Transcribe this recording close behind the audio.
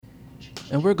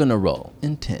And we're gonna roll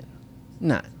in 10,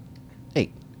 9,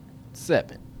 8,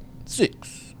 7,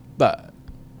 6, 5,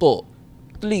 4,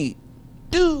 3,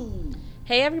 2.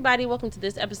 Hey everybody, welcome to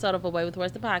this episode of Away with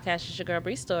Words, the podcast. It's your girl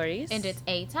Bree Stories. And it's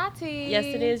A Tati. Yes,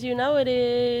 it is. You know it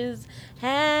is.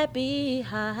 Happy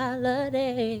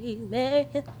holidays.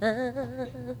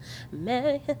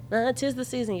 Merry 'tis the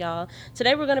season, y'all.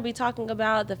 Today we're going to be talking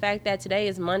about the fact that today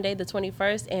is Monday the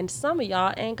 21st, and some of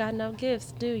y'all ain't got no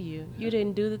gifts, do you? You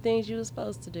didn't do the things you were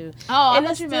supposed to do. Oh, and I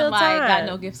thought you meant like got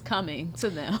no gifts coming to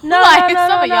them. No, like no,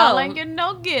 some of y'all no. ain't getting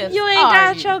no gifts. You ain't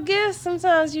got your gifts.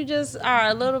 Sometimes you just are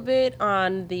a little bit on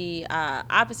the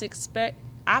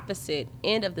opposite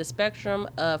end of the spectrum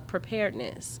of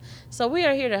preparedness. So we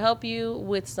are here to help you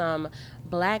with some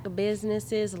black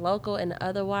businesses, local and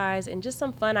otherwise, and just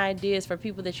some fun ideas for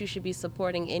people that you should be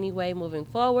supporting anyway moving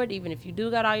forward, even if you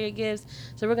do got all your gifts.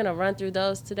 So we're going to run through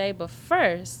those today. But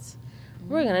first,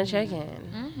 we're going to check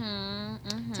in.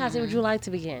 Tati, would you like to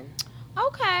begin?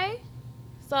 Okay.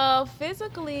 So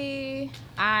physically,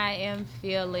 I am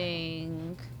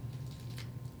feeling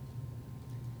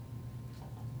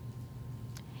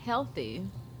healthy.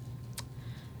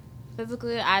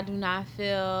 Physically, I do not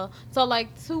feel so. Like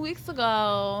 2 weeks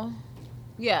ago,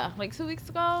 yes, 2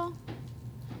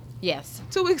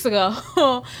 weeks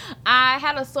ago, I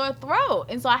had a sore throat,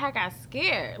 and so I had got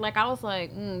scared. Like I was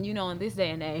like, in this day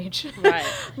and age, right?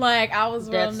 Like I was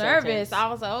real Death nervous. sentence. I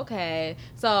was like, okay,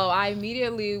 so I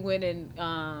immediately went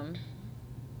and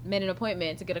made an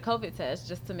appointment to get a COVID test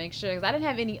just to make sure, because I didn't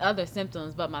have any other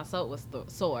symptoms, but my throat was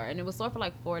sore, and it was sore for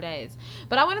like 4 days.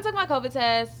 But I went and took my COVID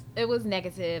test. It was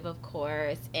negative, of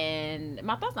course, and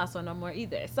my throat's not sore no more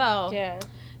either. So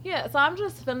yeah, so I'm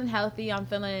just feeling healthy. I'm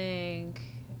feeling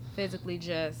physically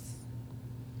just,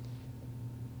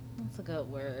 what's a good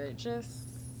word? Just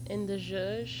in the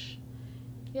zhuzh.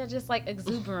 Yeah, just like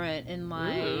exuberant and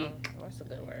like, that's a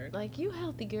good word. Like, you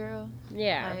healthy, girl.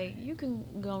 Yeah. Like, you can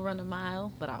go run a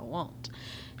mile, but I won't.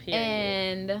 Period.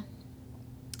 And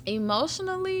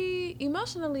emotionally,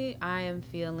 I am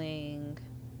feeling,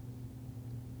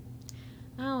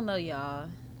 I don't know, y'all.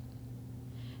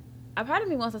 A part of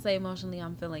me wants to say emotionally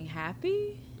I'm feeling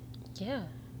happy. Yeah.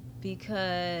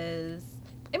 Because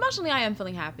emotionally I am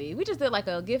feeling happy. We just did like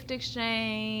a gift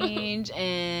exchange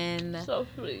and so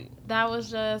sweet. That was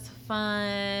just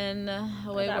fun.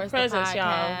 Way worse presents, the y'all.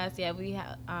 podcast. Yeah, we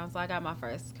had so I got my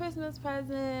first Christmas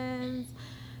presents.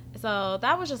 So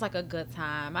that was just like a good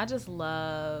time. I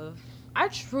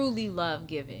truly love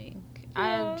giving.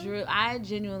 Yeah. I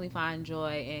genuinely find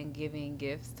joy in giving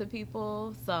gifts to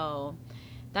people. So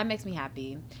that makes me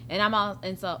happy. And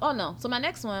so my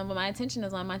next one, my intention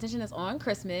is on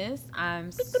Christmas. I'm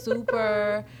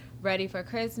super ready for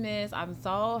Christmas. I'm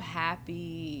so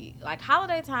happy. Like,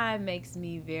 holiday time makes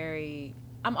me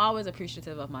I'm always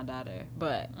appreciative of my daughter,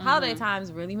 but holiday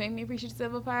times really make me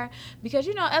appreciative of her, because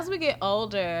as we get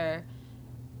older,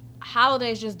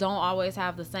 holidays just don't always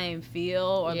have the same feel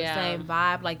or the same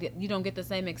vibe. Like, you don't get the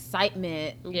same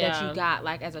excitement that you got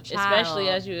like as a child, especially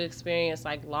as you experience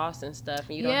like loss and stuff,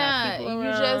 and you don't have people around.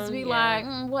 You just be like,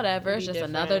 whatever, it's just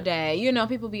different. Another day,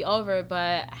 people be over it.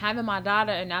 But having my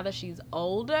daughter, and now that she's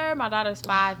older, my daughter's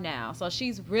 5 now, so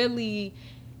she's really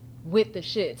with the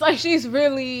shits. Like, she's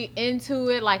really into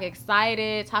it, like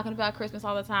excited, talking about Christmas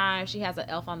all the time. She has an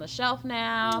elf on the shelf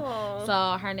now. Aww.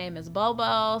 So her name is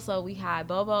Bobo, so we hide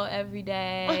Bobo every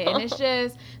day. And it's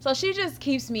just, so she just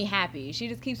keeps me happy. She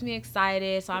just keeps me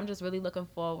excited. So I'm just really looking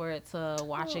forward to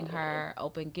watching her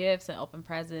open gifts and open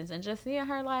presents, and just seeing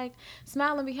her like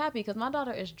smile and be happy, because my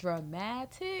daughter is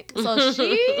dramatic, so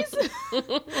she's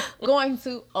going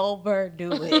to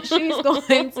overdo it. She's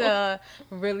going to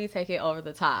really take it over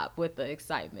the top with the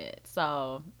excitement.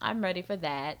 So I'm ready for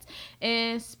that.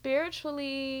 And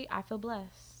spiritually, I feel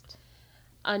blessed.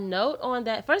 A note on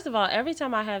that. First of all, every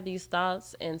time I have these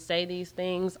thoughts and say these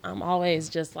things, I'm always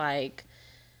just like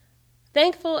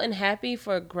thankful and happy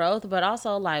for growth, but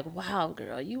also like, wow,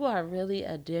 girl, you are really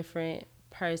a different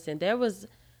person. There was,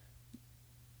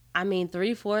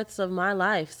 3/4 of my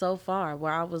life so far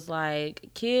where I was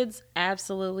like, kids,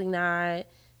 absolutely not.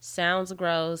 Sounds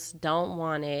gross, don't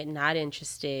want it, not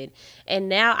interested. And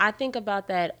now I think about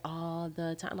that all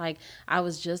the time. Like, I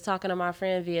was just talking to my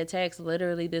friend via text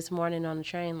literally this morning on the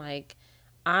train. Like,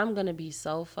 I'm going to be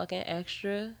so fucking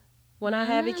extra when I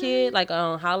have a kid, like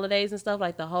on holidays and stuff.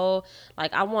 Like,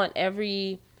 I want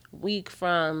every week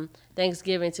from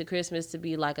Thanksgiving to Christmas to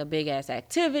be like a big ass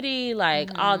activity.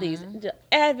 Like, all these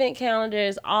advent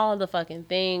calendars, all the fucking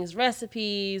things,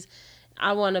 recipes.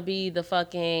 I want to be the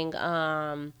fucking,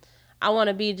 I want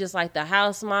to be just like the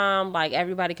house mom. Like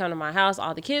everybody come to my house,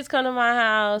 all the kids come to my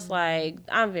house. Like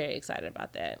I'm very excited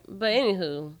about that. But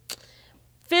anywho,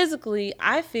 physically,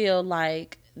 I feel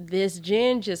like this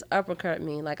gin just uppercut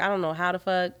me. Like I don't know how the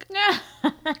fuck.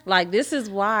 Like this is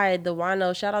why the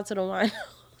wino. Shout out to the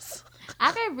winos.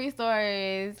 I gave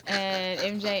Resource and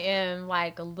MJM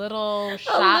like little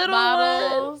shot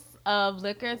bottles of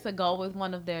liquor to go with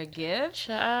one of their gifts.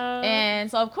 Child.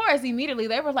 And so, of course, immediately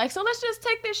they were like, so let's just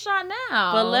take this shot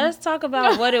now. But let's talk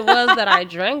about what it was that I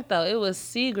drank, though. It was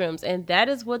Seagram's, and that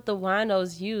is what the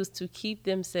winos use to keep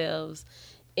themselves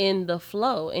in the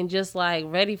flow and just like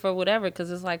ready for whatever,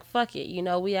 because it's like, fuck it, you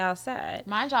know, we outside.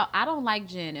 Mind y'all, I don't like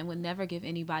gin and would never give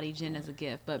anybody gin as a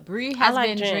gift, but Bree has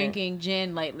been drinking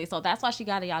gin lately, so that's why she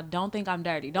got it. Y'all don't think I'm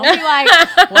dirty. Don't be like,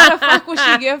 why the fuck would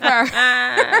she give her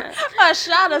a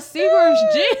shot of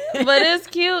Seagram's gin? But it's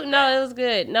cute. No, it was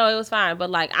good. No, it was fine. But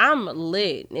like, I'm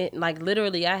lit. Like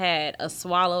literally, I had a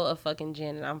swallow of fucking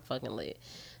gin and I'm fucking lit.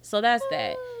 So that's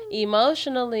that.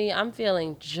 Emotionally, I'm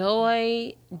feeling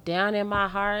joy down in my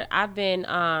heart. I've been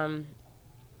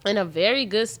in a very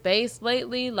good space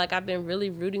lately. Like I've been really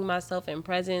rooting myself in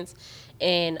presence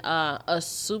in a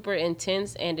super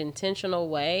intense and intentional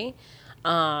way,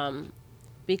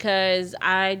 because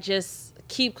I just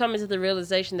keep coming to the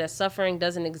realization that suffering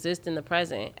doesn't exist in the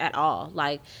present at all.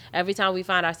 Like every time we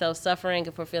find ourselves suffering,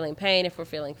 if we're feeling pain, if we're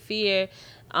feeling fear,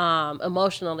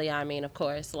 emotionally, I mean, of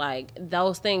course, like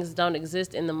those things don't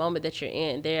exist in the moment that you're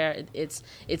in.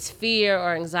 It's fear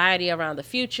or anxiety around the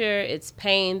future. It's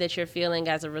pain that you're feeling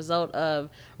as a result of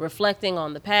reflecting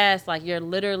on the past. Like you're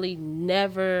literally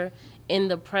never in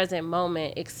the present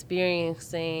moment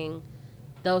experiencing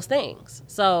those things.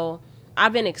 So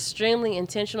I've been extremely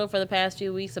intentional for the past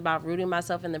few weeks about rooting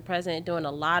myself in the present, doing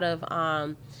a lot of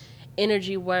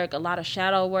energy work, a lot of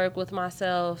shadow work with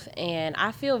myself, and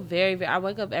I feel very, I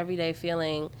wake up every day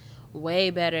feeling way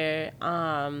better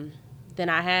than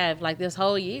I have like this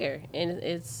whole year, and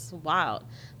it's wild.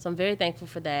 So I'm very thankful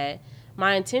for that.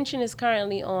 My intention is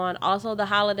currently on also the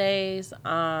holidays.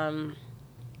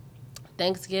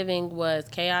 Thanksgiving was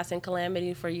chaos and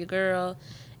calamity for your girl,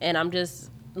 and I'm just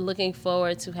looking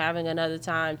forward to having another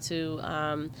time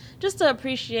to just to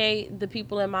appreciate the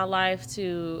people in my life,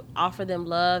 to offer them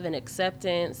love and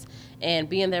acceptance and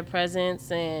be in their presence,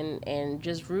 and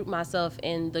just root myself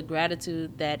in the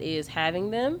gratitude that is having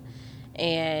them.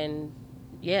 And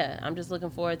yeah, I'm just looking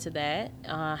forward to that.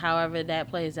 However that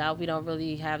plays out, we don't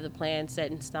really have the plan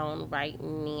set in stone right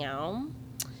now.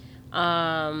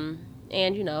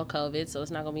 And you know, COVID, so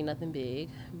it's not gonna be nothing big,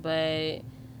 but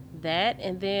that.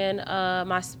 And then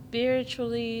my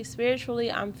spiritually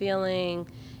I'm feeling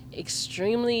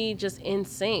extremely just in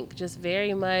sync, just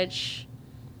very much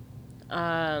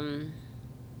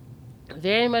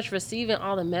receiving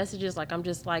all the messages. Like I'm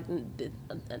just like,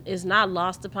 it's not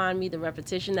lost upon me the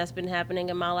repetition that's been happening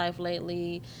in my life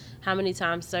lately, how many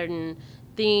times certain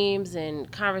themes and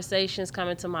conversations come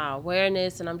into my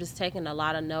awareness, and I'm just taking a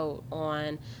lot of note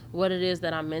on what it is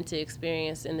that I'm meant to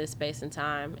experience in this space and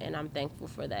time, and I'm thankful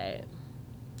for that.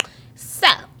 So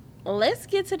let's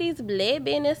get to these Black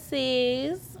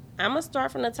businesses. I'm gonna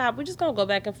start from the top. We're just gonna go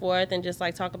back and forth and just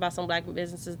like talk about some Black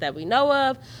businesses that we know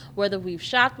of, whether we've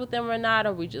shopped with them or not,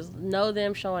 or we just know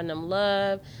them, showing them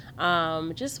love.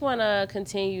 Just want to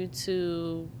continue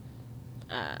to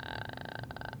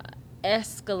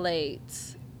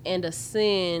escalate and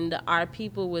ascend our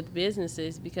people with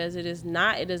businesses, because it is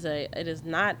not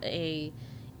a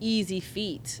easy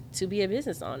feat to be a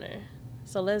business owner.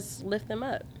 So let's lift them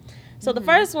up. So the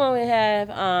first one we have,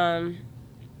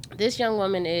 this young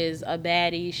woman is a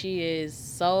baddie. She is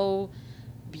so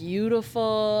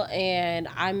beautiful, and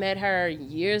I met her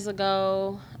years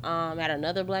ago at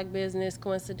another Black business,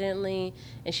 coincidentally,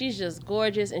 and she's just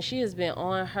gorgeous, and she has been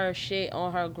on her shit,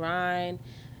 on her grind.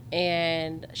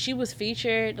 And she was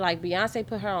featured, like Beyonce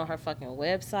put her on her fucking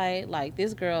website. Like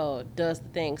this girl does the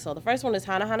thing. So the first one is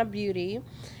Hana Hana Beauty.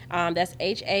 That's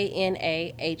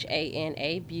HANA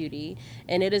Beauty.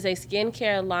 And it is a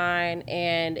skincare line,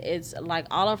 and it's like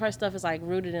all of her stuff is like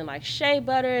rooted in like shea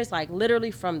butter. It's like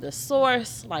literally from the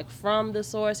source.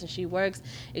 And she works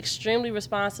extremely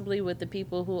responsibly with the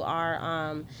people who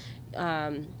are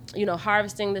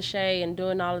harvesting the shea and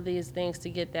doing all of these things to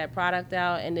get that product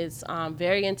out. And it's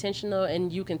very intentional,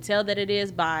 and you can tell that it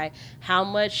is by how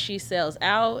much she sells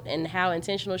out and how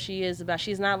intentional she is about.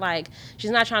 She's not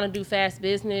trying to do fast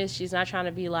business. She's not trying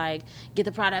to be like get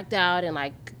the product out and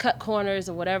like cut corners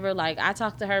or whatever. Like I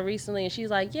talked to her recently, and she's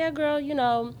like, yeah girl,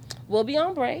 we'll be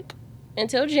on break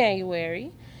until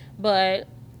January, but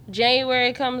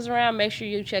January comes around, make sure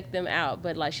you check them out.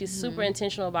 But like, she's super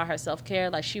intentional about her self-care.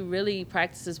 Like, she really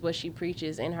practices what she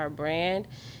preaches in her brand,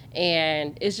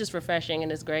 and it's just refreshing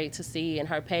and it's great to see. And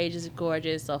her page is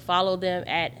gorgeous, so follow them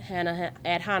at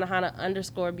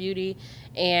Hannah_beauty,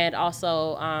 and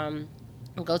also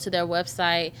go to their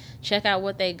website, check out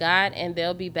what they got, and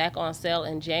they'll be back on sale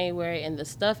in January. And the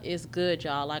stuff is good,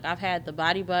 y'all. Like, I've had the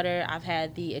body butter, I've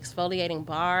had the exfoliating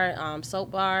bar,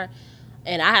 soap bar,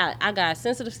 and I got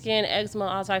sensitive skin, eczema,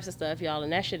 all types of stuff, y'all,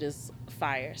 and that shit is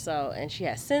fire. So, and she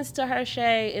has scents to her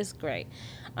shea. It's great.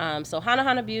 So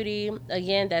Hannah Beauty,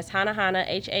 again, that's Hannah, HANA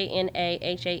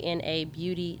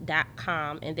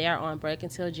beauty.com, and they are on break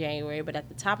until January. But at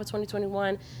the top of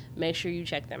 2021, make sure you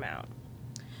check them out.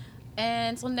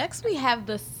 And so next we have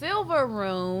the Silver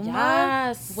Room,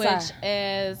 Yes. which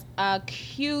is a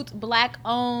cute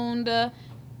Black-owned, I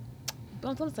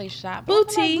don't want to say shop, but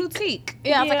boutique.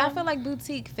 Yeah, I feel like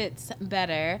boutique fits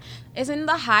better. It's in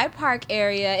the Hyde Park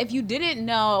area. If you didn't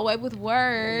know, Away with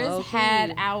Words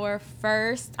had our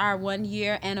 1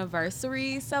 year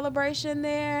anniversary celebration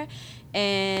there,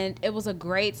 and it was a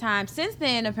great time. Since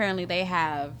then, apparently they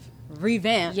have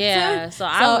revamped. Yeah, so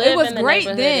it was great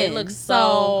then. It looks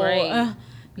so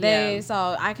great.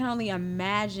 So I can only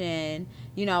imagine,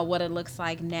 what it looks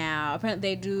like now. Apparently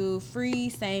they do free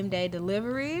same-day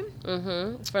delivery.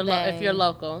 If you're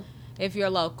local. If you're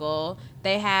local,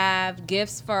 they have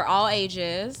gifts for all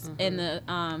ages in the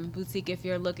boutique. If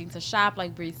you're looking to shop,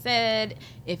 like Bree said,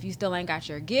 if you still ain't got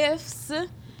your gifts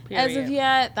as of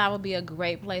yet, that would be a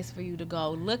great place for you to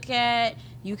go look at.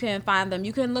 You can find them.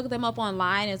 You can look them up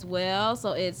online as well.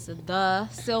 So it's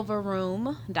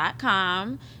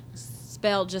thesilverroom.com,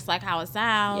 spelled just like how it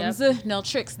sounds. Yep. No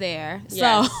tricks there.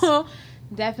 Yes. So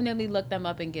definitely look them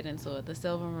up and get into it. The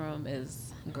Silver Room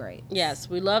is great. Yes,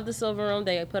 we love the Silver Room.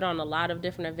 They put on a lot of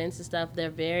different events and stuff.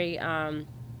 They're very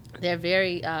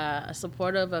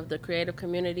supportive of the creative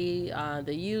community,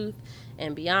 the youth,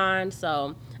 and beyond.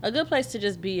 So a good place to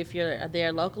just be if you're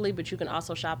there locally, but you can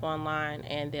also shop online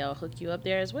and they'll hook you up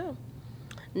there as well.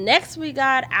 Next, we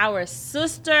got our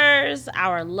sisters,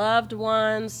 our loved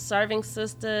ones, Serving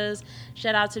Sisters.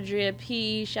 Shout out to Drea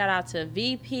P. Shout out to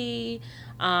VP.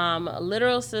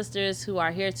 Literal sisters who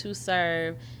are here to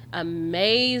serve.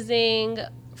 Amazing,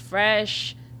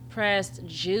 fresh, pressed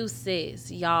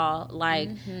juices, y'all. Like,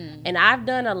 and I've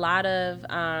done a lot of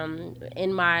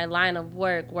in my line of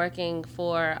working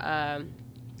for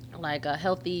like a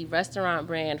healthy restaurant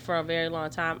brand for a very long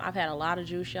time. I've had a lot of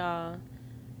juice, y'all,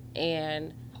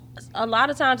 and a lot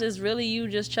of times it's really you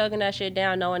just chugging that shit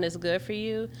down knowing it's good for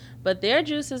you. But their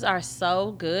juices are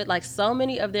so good. Like, so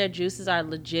many of their juices are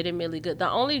legitimately good. The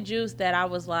only juice that I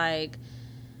was like,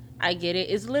 I get it,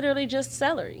 is literally just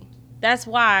celery. That's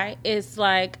why it's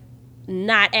like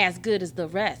not as good as the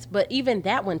rest. But even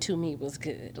that one to me was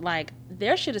good. Like,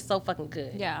 their shit is so fucking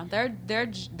good. Yeah, their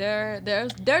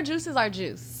juices are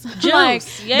juice. Like,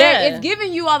 it's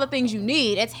giving you all the things you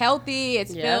need. It's healthy.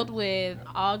 It's filled with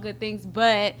all good things,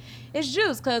 but it's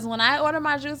juice. Because when I order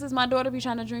my juices, my daughter be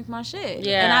trying to drink my shit.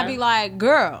 Yeah, and I be like,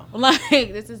 girl, like,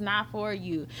 this is not for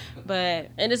you. And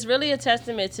it's really a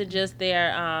testament to just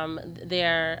their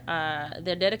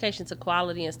dedication to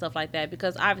quality and stuff like that.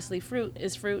 Because obviously, fruit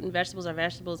is fruit and vegetables are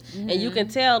vegetables, and you can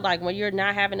tell, like, when you're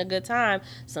not having a good time,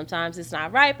 sometimes it's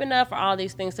not ripe enough or all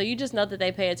these things. So you just know that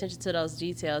they pay attention to those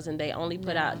details, and they only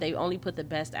put the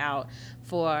best out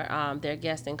for their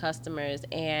guests and customers.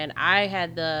 And I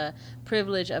had the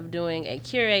privilege of doing a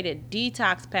curated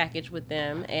detox package with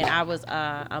them, and I was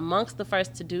amongst the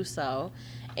first to do so,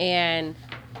 and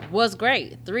was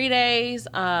great. 3 days,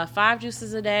 5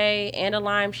 juices a day, and a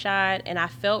lime shot, and I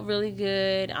felt really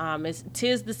good.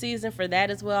 Tis the season for that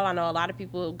as well. I know a lot of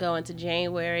people go into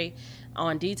January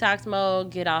on detox mode,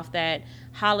 get off that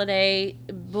holiday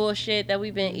bullshit that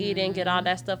we've been eating, get all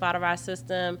that stuff out of our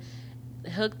system.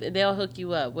 They'll hook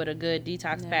you up with a good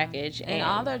detox package, and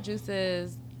all their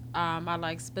juices are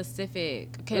like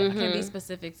specific, can be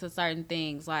specific to certain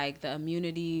things. Like the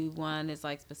immunity one is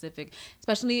like specific,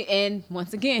 especially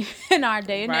once again in our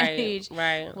day and age,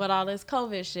 with all this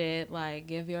COVID shit. Like,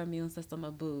 give your immune system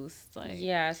a boost. Like,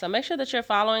 so make sure that you're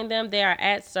following them. They are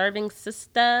at Serving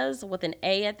Sisters with an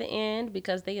A at the end,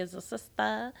 because they is a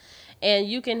sister. And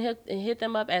you can hit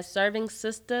them up at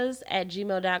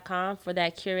servingsisters@gmail.com for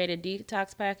that curated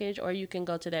detox package, or you can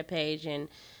go to that page and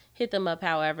hit them up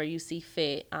however you see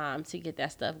fit to get that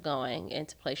stuff going and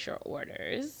to place your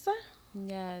orders.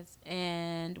 Yes,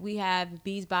 and we have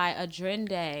Bees by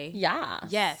Adrende.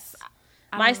 Yes.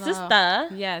 My sister.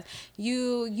 Yes.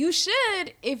 You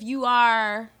should, if you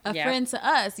are a friend to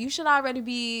us, you should already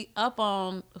be up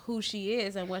on who she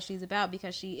is and what she's about,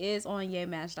 because she is on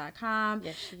YayMatch.com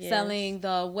selling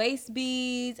the waist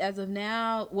beads as of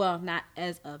now. Well, not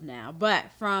as of now, but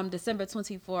from December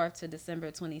 24th to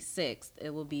December 26th,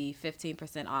 it will be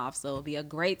 15% off. So it'll be a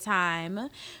great time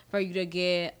for you to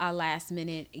get a last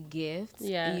minute gift.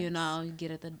 Yeah. You know,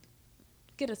 get it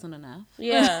soon enough.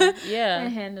 Yeah.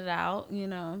 And hand it out, you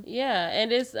know. Yeah,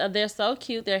 and it's they're so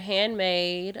cute. They're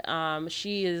handmade.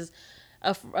 She is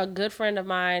a good friend of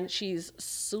mine. She's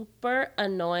super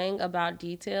annoying about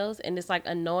details, and it's like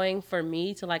annoying for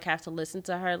me to like have to listen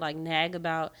to her like nag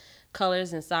about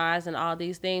colors and size and all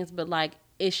these things, but like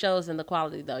it shows in the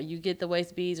quality though. You get the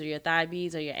waist beads or your thigh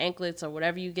beads or your anklets or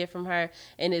whatever you get from her,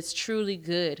 and it's truly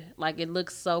good. Like it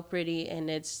looks so pretty, and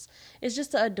it's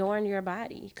just to adorn your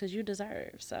body because you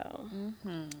deserve. So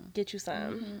get you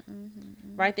some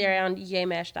right there on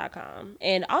YayMatch.com.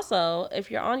 And also, if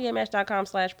you're on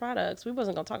YayMatch.com/products, we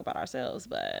wasn't gonna talk about ourselves,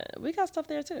 but we got stuff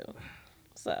there too.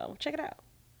 So check it out.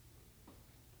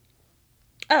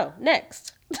 Oh,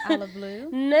 next. Olive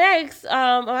Blue. Next,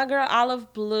 my girl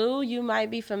Olive Blue. You might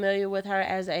be familiar with her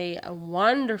as a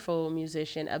wonderful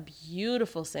musician, a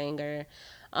beautiful singer.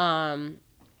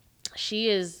 She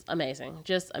is amazing,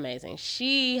 just amazing.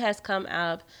 She has come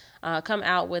out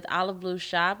with Olive Blue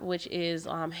Shop, which is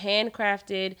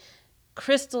handcrafted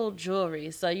crystal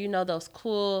jewelry. So you know those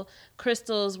cool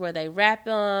crystals where they wrap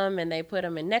them and they put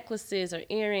them in necklaces or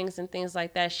earrings and things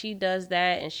like that. She does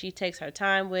that, and she takes her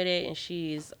time with it, and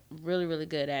she's really, really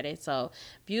good at it. So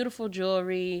beautiful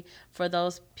jewelry for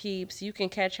those peeps. You can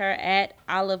catch her at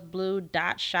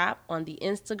oliveblue.shop on the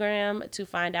Instagram to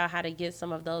find out how to get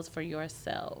some of those for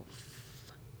yourself.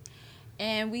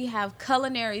 And we have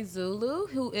Culinary Zulu,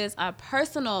 who is a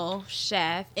personal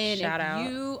chef. And Shout out.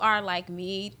 You are like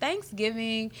me,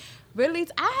 Thanksgiving, really,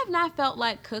 I have not felt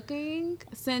like cooking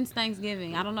since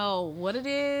Thanksgiving. I don't know what it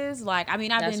is. Like, I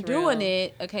mean, I've been doing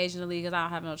it occasionally because I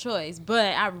don't have no choice.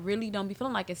 But I really don't be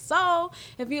feeling like it. So,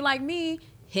 if you're like me,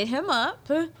 hit him up.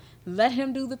 Let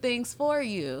him do the things for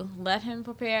you. Let him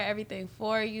prepare everything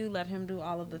for you. Let him do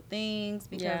all of the things,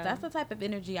 because that's the type of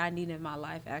energy I need in my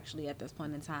life actually at this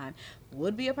point in time.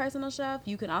 Would be a personal chef.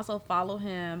 You can also follow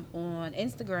him on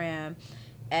Instagram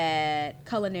at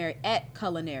Culinary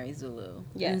Zulu.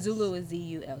 Yes. And Zulu is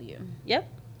ZULU. Yep.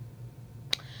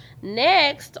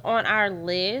 Next on our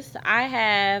list, I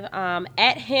have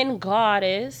at Hen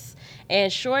Goddess.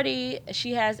 And Shorty,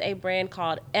 she has a brand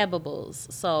called Edibles.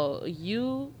 So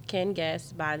you can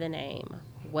guess by the name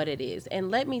what it is.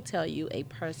 And let me tell you a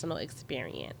personal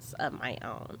experience of my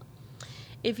own.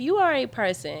 If you are a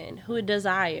person who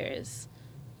desires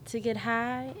to get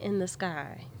high in the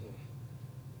sky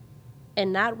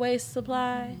and not waste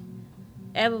supply,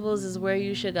 Edibles is where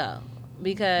you should go.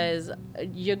 Because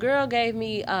your girl gave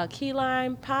me a key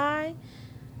lime pie.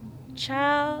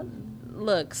 Child,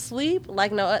 look, sleep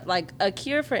like a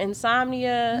cure for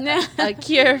insomnia, a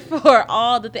cure for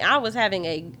all the things. I was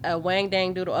having a wang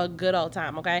dang doodle, a good old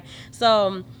time. Okay,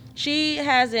 so she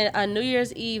has a New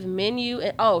Year's Eve menu,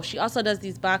 and she also does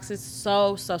these boxes,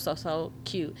 so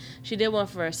cute. She did one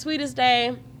for Sweetest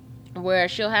Day, where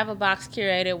she'll have a box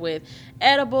curated with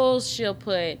edibles. She'll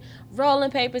put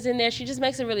rolling papers in there. She just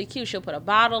makes it really cute. She'll put a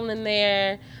bottle in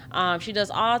there. She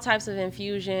does all types of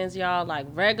infusions, y'all, like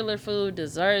regular food,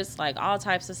 desserts, like all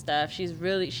types of stuff. She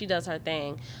does her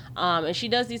thing. And she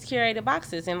does these curated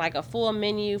boxes and like a full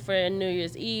menu for New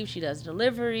Year's Eve. She does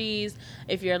deliveries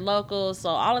if you're local. So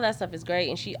all of that stuff is great.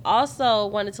 And she also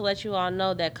wanted to let you all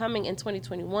know that coming in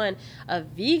 2021, a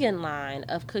vegan line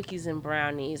of cookies and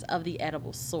brownies of the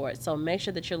edible sort. So make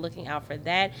sure that you're looking out for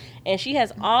that. And she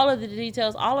has all of the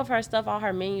details. All of her stuff, all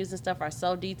her menus and stuff are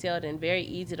so detailed and very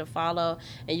easy to follow.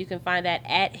 And you can find that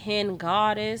at Hen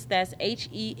Goddess. That's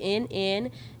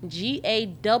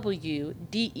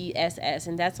HENNGAWDESS.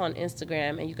 And that's on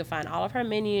Instagram. And you can find all of her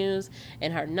menus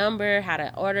and her number, how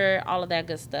to order, all of that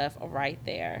good stuff right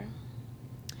there.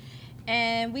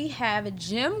 And we have a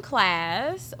gym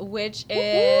class, which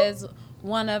is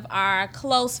one of our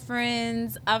close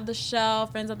friends of the show,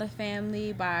 friends of the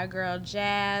family, by our girl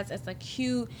Jazz. It's a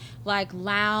cute, like,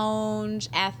 lounge,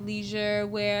 athleisure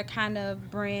wear kind of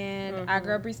brand. Our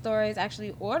girl Bree Stories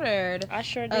actually ordered a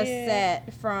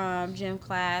set from gym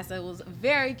class. It was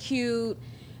very cute,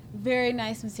 very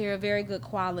nice material, very good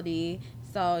quality.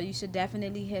 So you should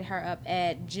definitely hit her up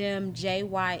at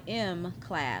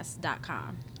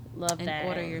gymjymclass.com. Love and that.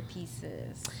 order your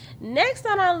pieces. Next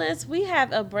on our list, we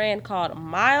have a brand called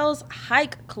Miles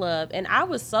Hike Club. And I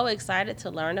was so excited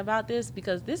to learn about this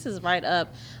because this is right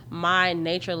up my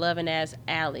nature loving ass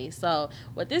alley. So,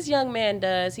 what this young man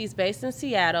does, he's based in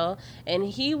Seattle, and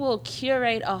he will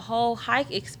curate a whole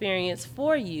hike experience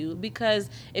for you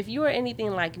because if you are anything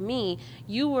like me,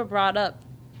 you were brought up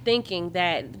thinking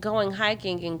that going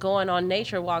hiking and going on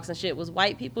nature walks and shit was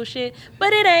white people shit,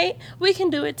 but it ain't. We can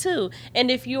do it too.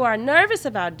 And if you are nervous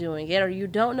about doing it or you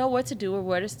don't know what to do or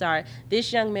where to start,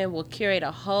 this young man will curate a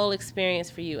whole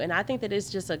experience for you. And I think that it's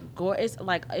just a gorgeous,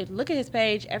 like, look at his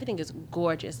page, everything is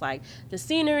gorgeous. Like the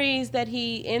sceneries that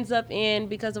he ends up in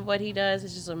because of what he does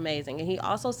is just amazing. And he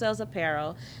also sells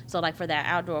apparel, so like for that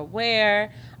outdoor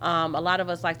wear. A lot of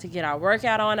us like to get our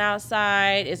workout on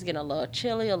outside. It's getting a little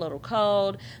chilly, a little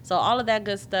cold. So all of that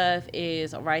good stuff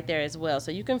is right there as well.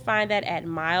 So you can find that at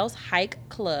Miles Hike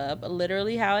Club,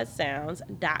 literally how it sounds,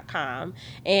 .com.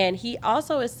 And he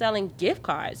also is selling gift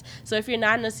cards. So if you're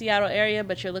not in the Seattle area,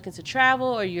 but you're looking to travel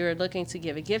or you're looking to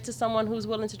give a gift to someone who's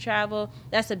willing to travel,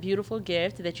 that's a beautiful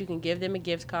gift that you can give them a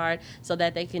gift card so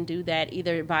that they can do that,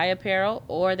 either buy apparel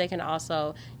or they can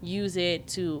also use it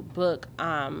to book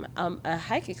a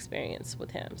hike experience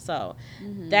with him. So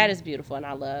that is beautiful, and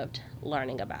I loved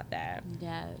learning about that.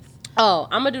 Yes. Oh,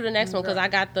 I'm gonna do the next one because I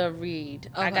got the read.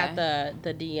 Okay. I got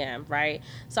the DM, right?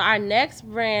 So our next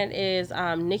brand is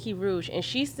Nikki Rouge, and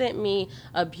she sent me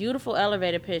a beautiful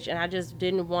elevator pitch, and I just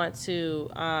didn't want to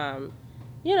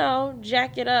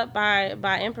jack it up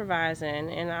by improvising,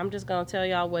 and I'm just gonna tell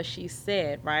y'all what she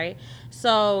said, right?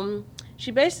 So she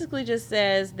basically just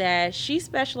says that she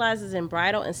specializes in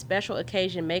bridal and special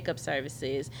occasion makeup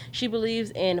services. She believes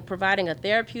in providing a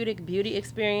therapeutic beauty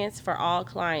experience for all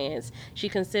clients. She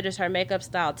considers her makeup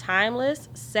style timeless,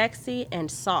 sexy,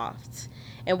 and soft.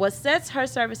 And what sets her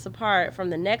service apart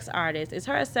from the next artist is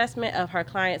her assessment of her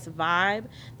client's vibe,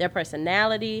 their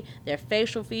personality, their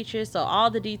facial features, so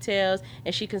all the details,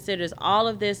 and she considers all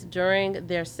of this during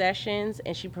their sessions,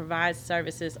 and she provides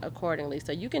services accordingly.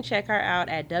 So you can check her out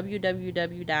at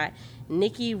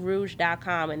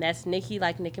www.nikkirouge.com, and that's Nikki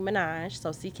like Nicki Minaj,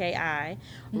 so CKI,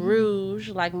 Rouge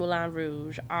like Moulin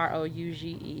Rouge,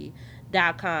 ROUGE.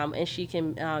 .com, and she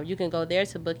can you can go there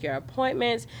to book your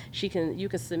appointments. You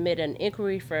can submit an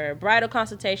inquiry for bridal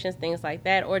consultations, things like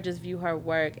that, or just view her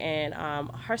work. And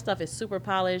her stuff is super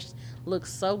polished,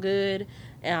 looks so good.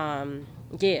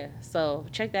 So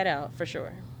check that out for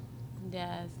sure.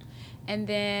 Yes. And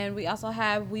then we also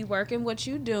have We Workin' What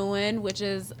You Doing, which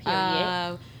is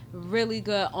really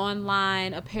good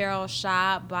online apparel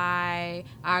shop by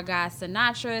our guy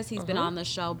Sinatra's. He's been on the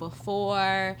show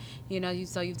before,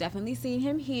 so you've definitely seen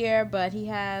him here, but he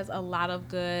has a lot of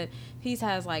good. He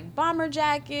has like bomber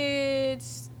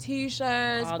jackets,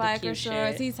 t-shirts, biker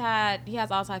shorts. He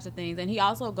has all types of things, and he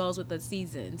also goes with the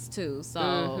seasons too.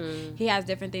 So he has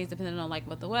different things depending on like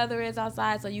what the weather is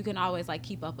outside. So you can always like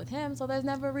keep up with him. So there's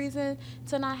never a reason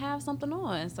to not have something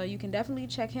on. So you can definitely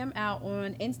check him out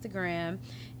on Instagram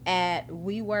at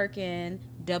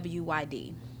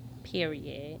WeWorkinWYD.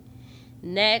 Period.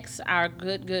 Next, our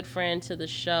good friend to the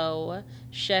show,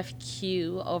 Chef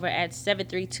Q, over at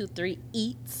 7323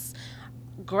 Eats.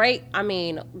 Great. Now,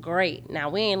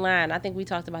 we ain't lying. I think we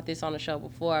talked about this on the show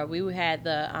before. We had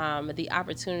the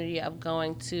opportunity of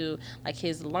going to like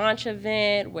his launch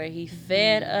event where he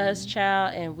fed us,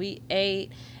 child, and we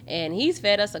ate. And he's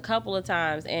fed us a couple of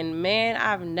times. And, man,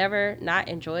 I've never not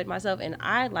enjoyed myself. And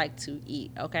I like to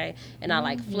eat, okay? And I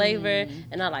like flavor,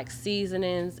 and I like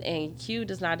seasonings. And Q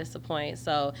does not disappoint.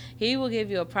 So he will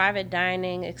give you a private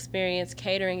dining experience,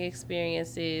 catering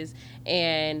experiences,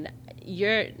 and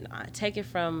take it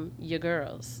from your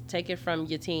girls. Take it from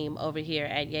your team over here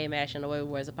at Yay Mash and the Way We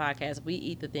Words, a podcast. We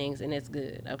eat the things, and it's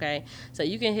good, okay? So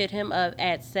you can hit him up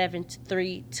at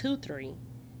 7323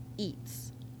 Eats.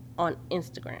 On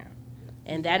Instagram,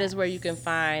 and that is where you can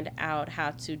find out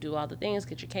how to do all the things,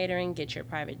 get your catering, get your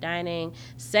private dining,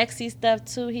 sexy stuff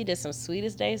too. He did some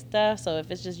sweetest day stuff, so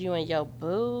if it's just you and your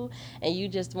boo and you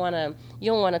don't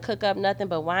want to cook up nothing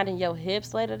but winding your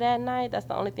hips later that night, that's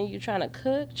the only thing you're trying to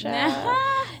cook, child.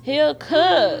 He'll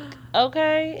cook,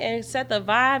 okay, and set the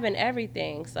vibe and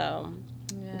everything. So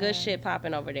good shit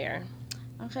popping over there.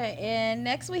 Okay, and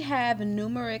next we have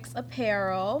Numerix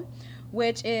Apparel,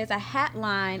 which is a hat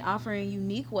line offering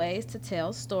unique ways to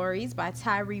tell stories by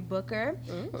Tyree Booker,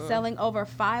 selling over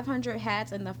 500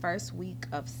 hats in the first week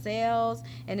of sales,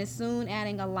 and is soon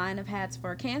adding a line of hats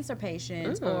for cancer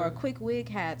patients or quick wig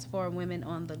hats for women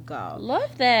on the go.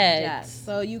 Love that. Yes,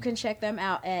 so you can check them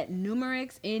out at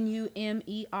Numerix,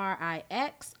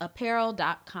 Numerix,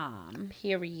 apparel.com.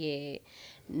 Period.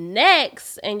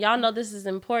 Next, and y'all know this is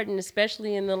important,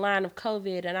 especially in the line of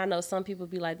COVID, and I know some people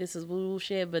be like, this is woo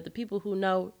shit, but the people who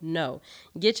know.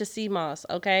 Get your sea moss,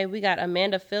 okay? We got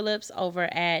Amanda Phillips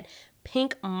over at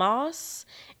Pink Moss,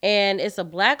 and it's a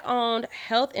Black-owned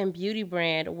health and beauty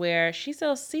brand where she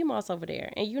sells sea moss over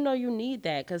there. And you know you need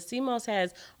that because sea moss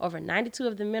has over 92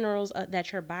 of the minerals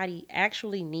that your body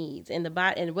actually needs and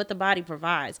what the body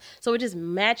provides. So it just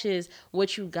matches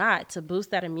what you got to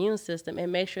boost that immune system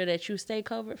and make sure that you stay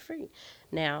COVID free.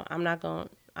 Now,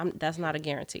 that's not a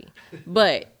guarantee,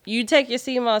 but you take your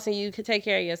sea moss and you can take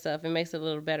care of yourself. It makes it a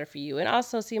little better for you. And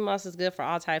also sea moss is good for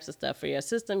all types of stuff, for your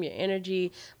system, your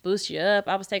energy, boost you up.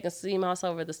 I was taking sea moss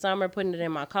over the summer, putting it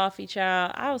in my coffee,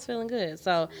 child. I was feeling good.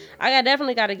 So I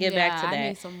definitely got to get back to that. I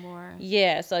need some more.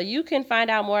 Yeah. So you can find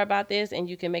out more about this and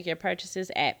you can make your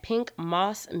purchases at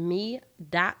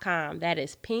pinkmossme.com. That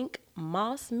is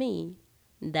pinkmossme.com.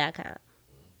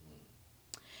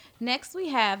 Next, we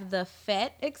have the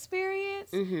FET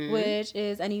Experience, which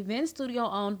is an event studio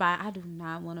owned by, I do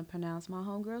not want to pronounce my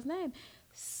homegirl's name.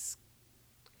 Is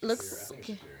it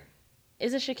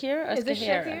Shakira or Is it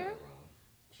Shakira?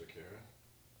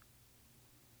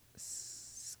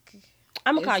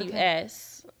 I'm going to call you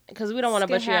S because we don't want to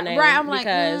butcher your name. Right,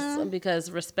 I'm because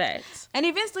respect. An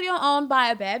event studio owned by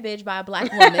a bad bitch, by a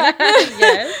Black woman.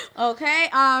 Yes. Okay.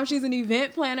 She's an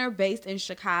event planner based in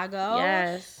Chicago.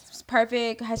 Yes.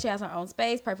 Perfect. She has her own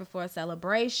space, perfect for a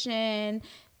celebration.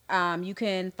 You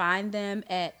can find them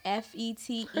at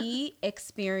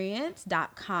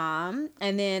feteexperience.com,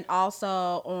 and then also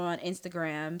on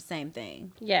Instagram, same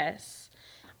thing. Yes.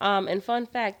 And fun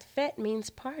fact, fête means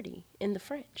party in the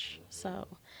French. So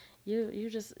you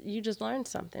just learned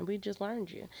something. We just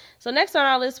learned you. So next on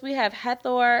our list, we have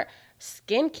Hathor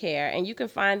Skincare, and you can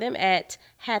find them at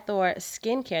Hathor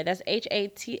Skincare. That's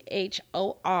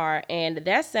Hathor, and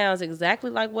that sounds exactly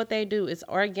like what they do. It's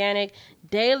organic,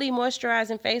 daily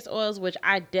moisturizing face oils, which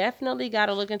I definitely got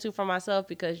to look into for myself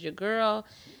because your girl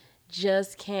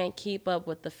just can't keep up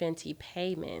with the Fenty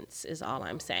payments is all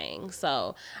I'm saying.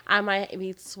 So I might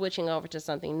be switching over to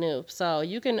something new. So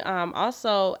you can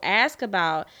also ask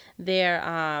about their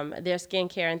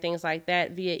skincare and things like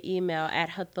that via email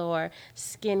at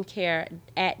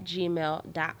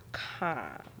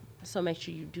hathorskincare@gmail.com. So make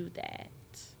sure you do that.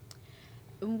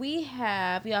 We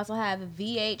also have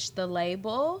VH The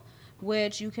Label,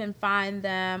 which you can find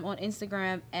them on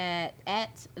Instagram at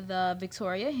the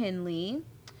Victoria Henley.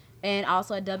 And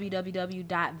also at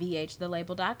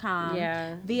www.vhthelabel.com.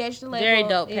 Yeah. VH The Label very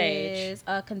dope page. Is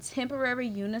a contemporary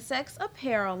unisex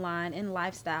apparel line and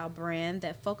lifestyle brand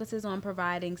that focuses on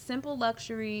providing simple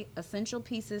luxury essential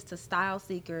pieces to style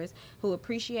seekers who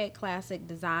appreciate classic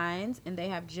designs. And they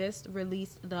have just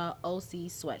released the OC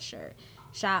sweatshirt.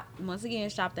 Shop them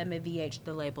at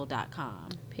vhthelabel.com.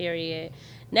 Period.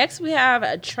 Next, we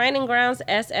have Training Grounds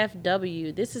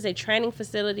SFW. This is a training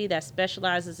facility that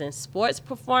specializes in sports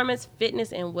performance,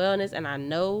 fitness, and wellness, and I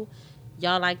know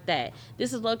y'all like that.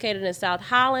 This is located in South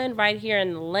Holland, right here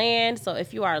in the land. So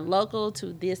if you are local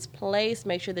to this place,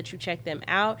 make sure that you check them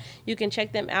out. You can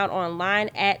check them out online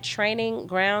at Training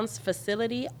Grounds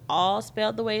Facility, all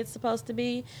spelled the way it's supposed to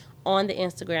be, on the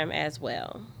Instagram as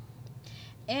well.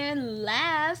 And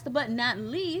last but not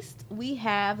least, we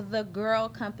have the Girl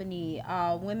Company,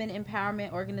 a women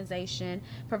empowerment organization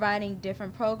providing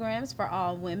different programs for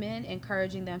all women,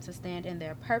 encouraging them to stand in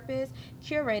their purpose,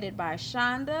 curated by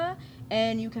Shonda.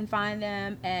 And you can find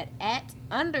them at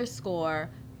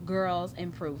 _girls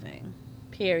improving.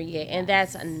 Period. And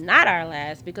that's not our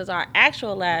last, because our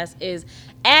actual last is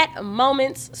at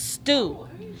Moments Stew.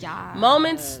 Yes.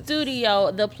 Moments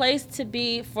Studio, the place to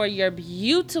be for your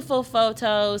beautiful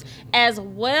photos as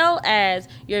well as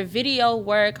your video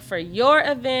work for your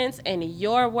events and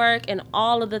your work and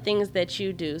all of the things that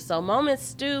you do. So Moments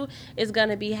Stew is going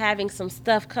to be having some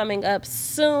stuff coming up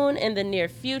soon in the near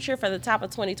future for the top of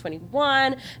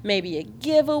 2021, maybe a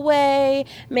giveaway,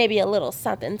 maybe a little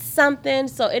something.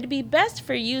 So it'd be best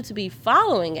for you to be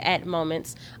following at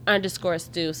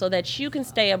Moments_Stew so that you can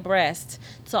stay abreast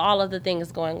to all of the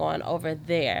things going on over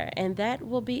there. And that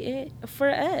will be it for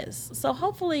us. So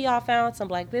hopefully y'all found some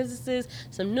Black businesses,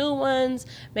 some new ones,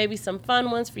 maybe some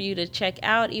fun ones for you to check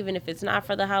out, even if it's not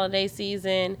for the holiday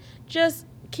season. Just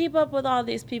keep up with all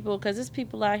these people, because there's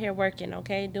people out here working,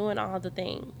 okay, doing all the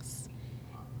things.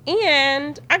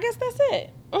 And I guess that's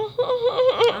it. All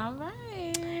right.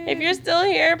 If you're still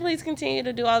here, please continue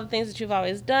to do all the things that you've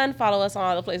always done. Follow us on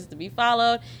all the places to be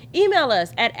followed. Email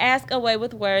us at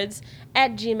askawaywithwords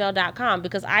 @gmail.com,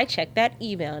 because I check that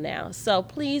email now. So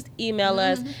please email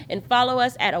us and follow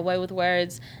us at Away with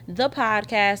Words, the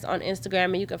podcast on Instagram.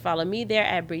 And you can follow me there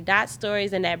at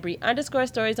Brie.stories and at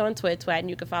Brie_stories on Twitter. And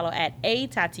you can follow at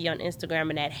Tati on Instagram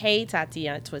and at Hey Tati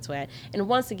on Twitter. And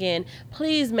once again,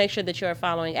 please make sure that you're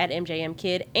following at MJM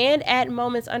Kid and at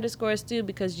Moments_Stu,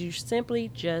 because you simply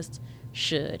just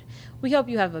should. We hope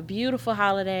you have a beautiful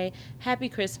holiday. Happy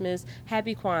Christmas,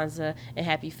 happy Kwanzaa, and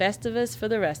happy Festivus for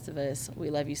the rest of us. We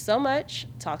love you so much.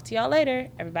 Talk to y'all later.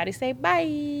 Everybody say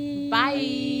bye.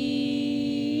 Bye.